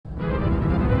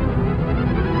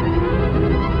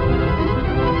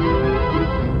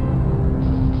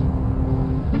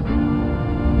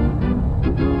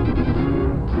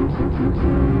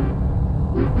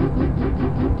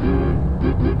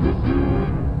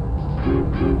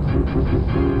Sir,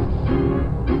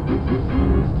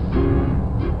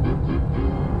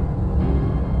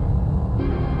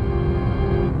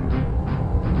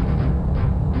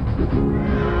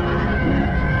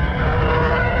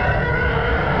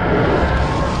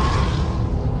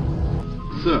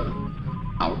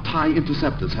 our TIE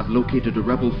interceptors have located a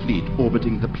rebel fleet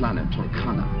orbiting the planet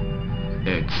Torcana.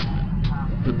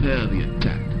 Excellent. Prepare the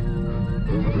attack.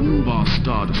 Move our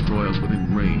Star Destroyers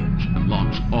within range and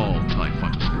launch all TIE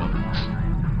Fighter squadrons.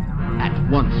 At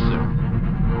once, sir.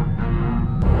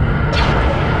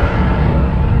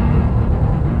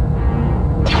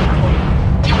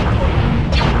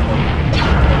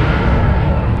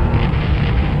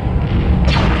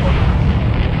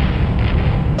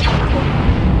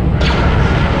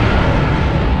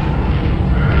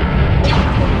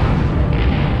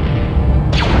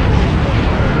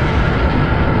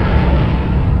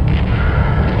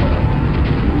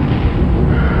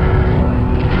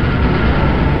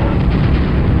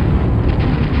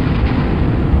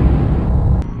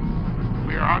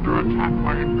 Under attack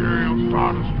by Imperial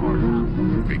Star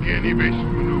Destroyers. Begin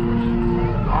evasive maneuvers.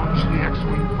 Launch the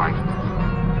X-Wing fighter.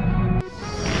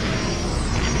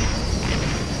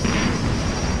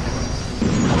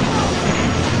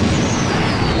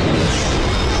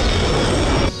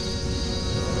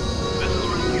 This is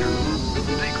Errant here.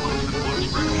 Stay close and watch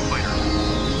Rebel fighters.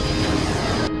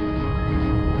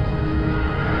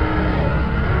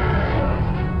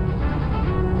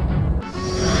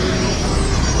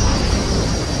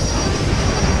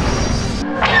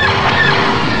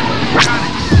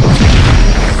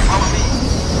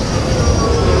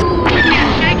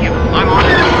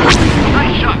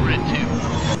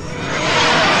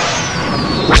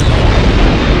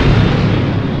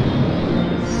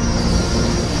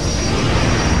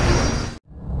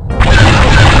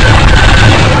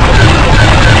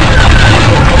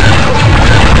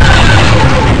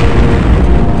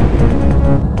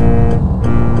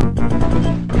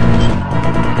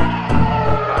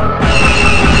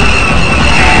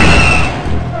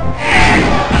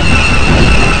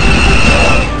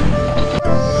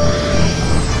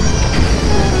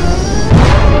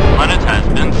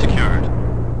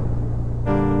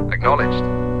 Acknowledged.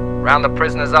 Round the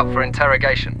prisoners up for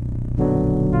interrogation.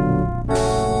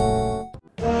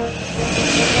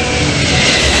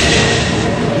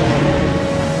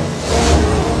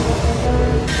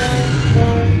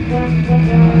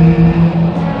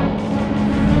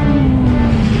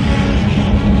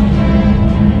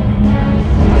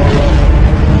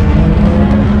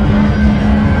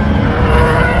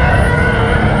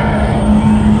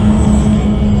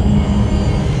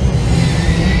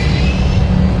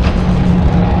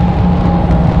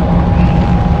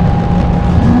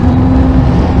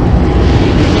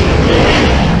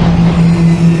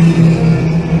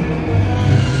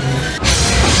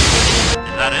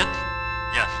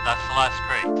 That's the last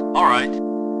crate. Alright.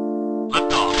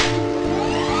 Lift off.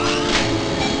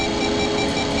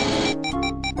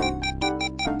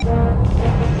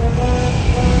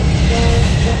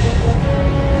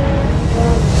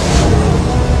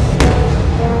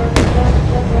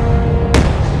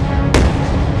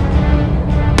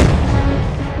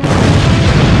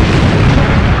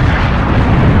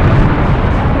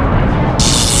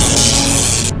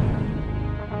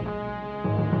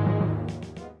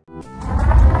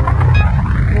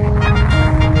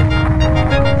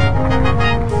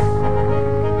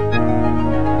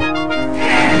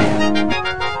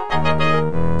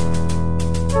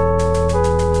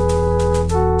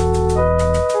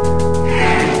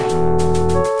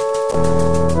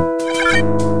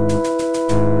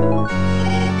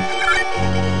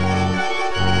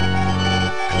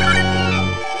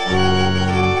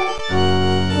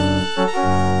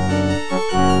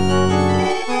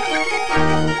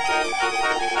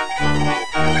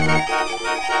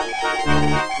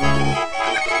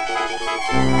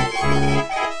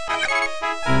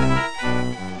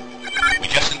 We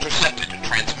just intercepted a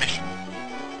transmission.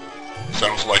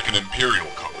 Sounds like an Imperial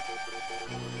code.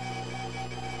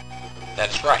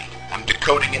 That's right. I'm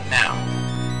decoding it now.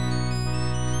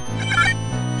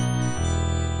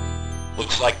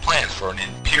 Looks like plans for an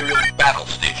Imperial battle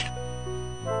station.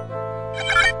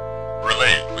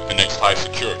 Relayed with the next high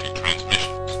security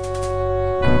transmissions.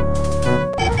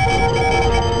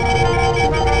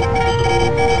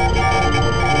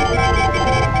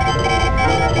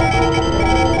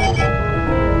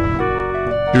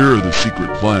 Here are the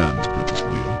secret plans, Princess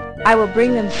Leia. I will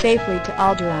bring them safely to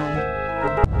Alderaan.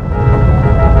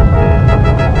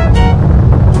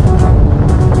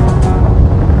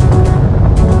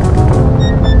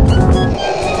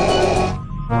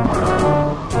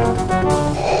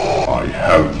 I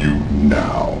have you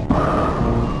now.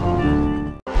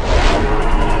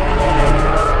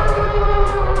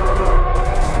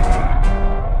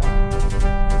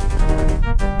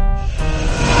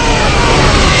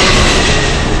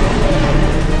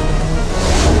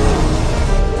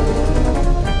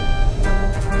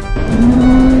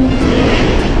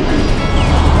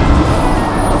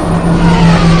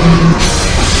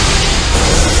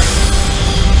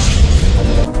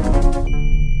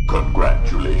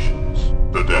 Congratulations.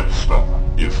 The Death Star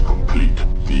is complete.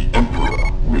 The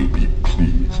Emperor will be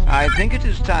pleased. I think it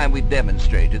is time we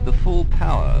demonstrated the full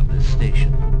power of this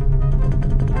station.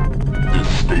 This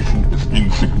station is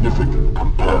insignificant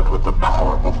compared with the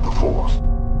power of the Force.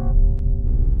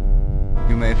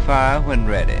 You may fire when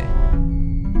ready.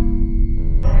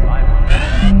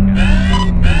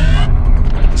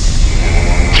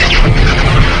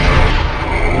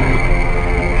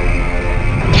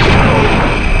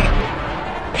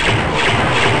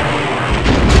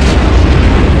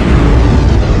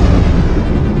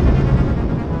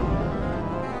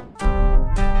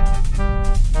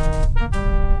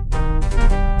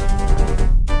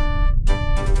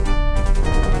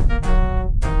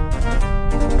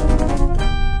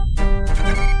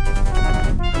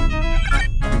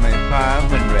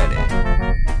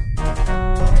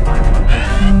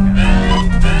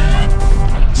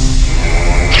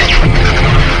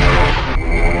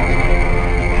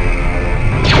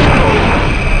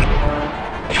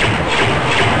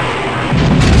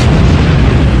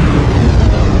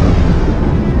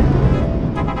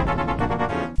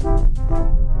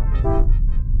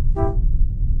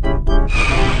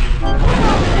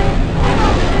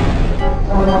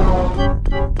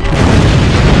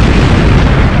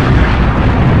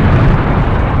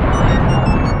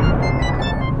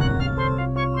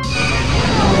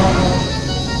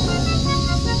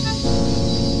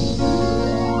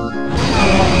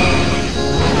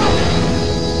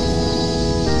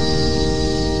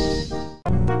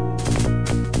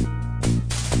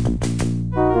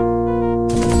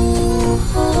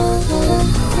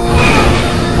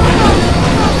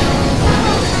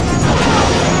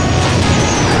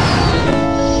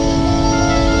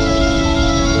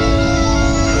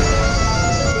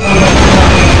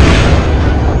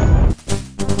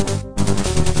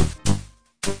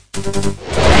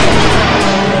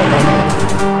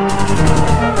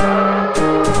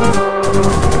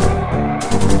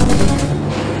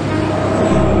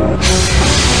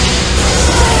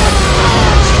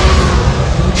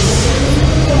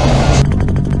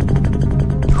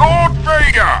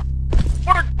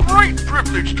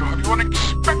 privilege to have you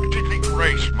unexpectedly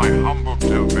grace my humble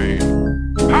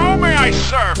domain. How may I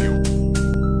serve you?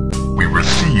 We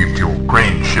received your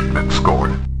grain shipments,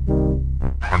 Gordon.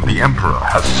 And the Emperor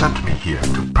has sent me here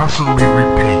to personally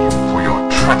repay you for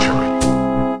your treachery.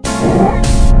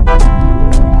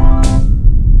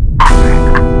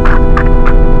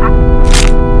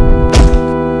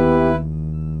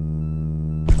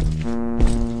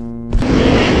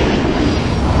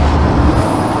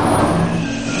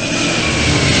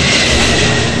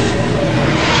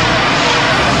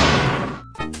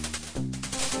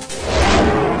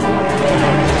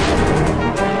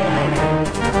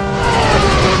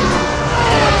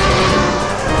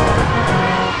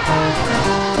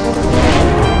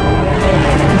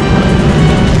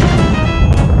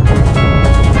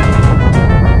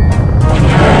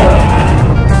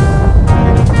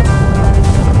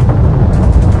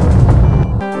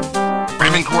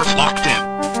 Course locked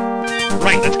in.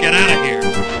 Right, let's get out of here.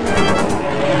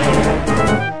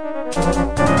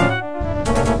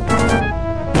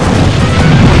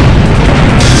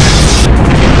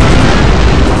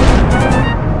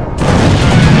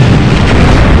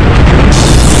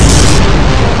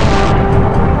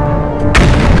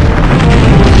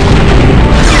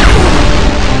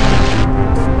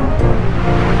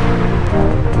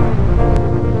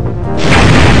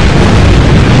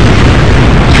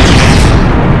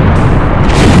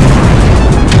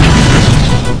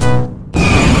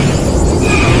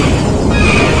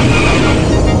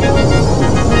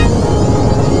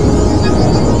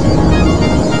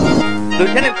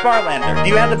 Lieutenant Farlander, do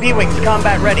you have the B-Wings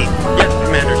combat ready? Yes,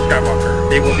 Commander Skywalker.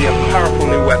 They will be a powerful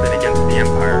new weapon against the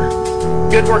Empire.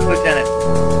 Good work, Lieutenant.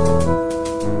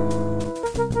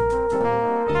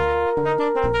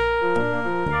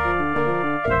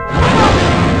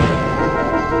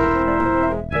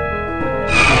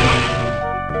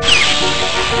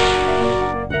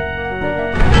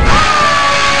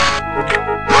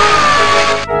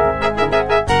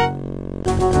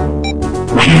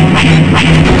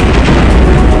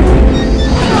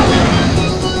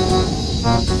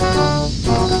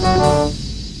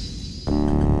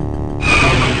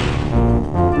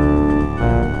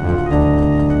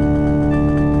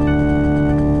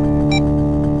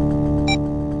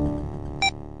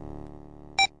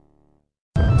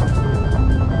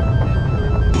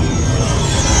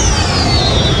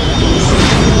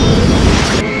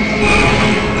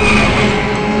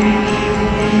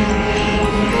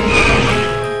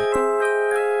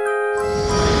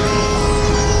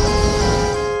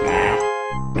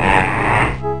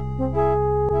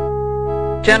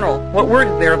 General, what word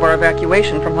is there of our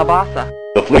evacuation from Habasa?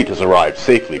 The fleet has arrived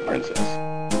safely, Princess.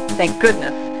 Thank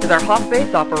goodness. Is our Hoth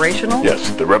base operational?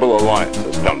 Yes, the Rebel Alliance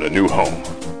has found a new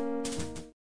home.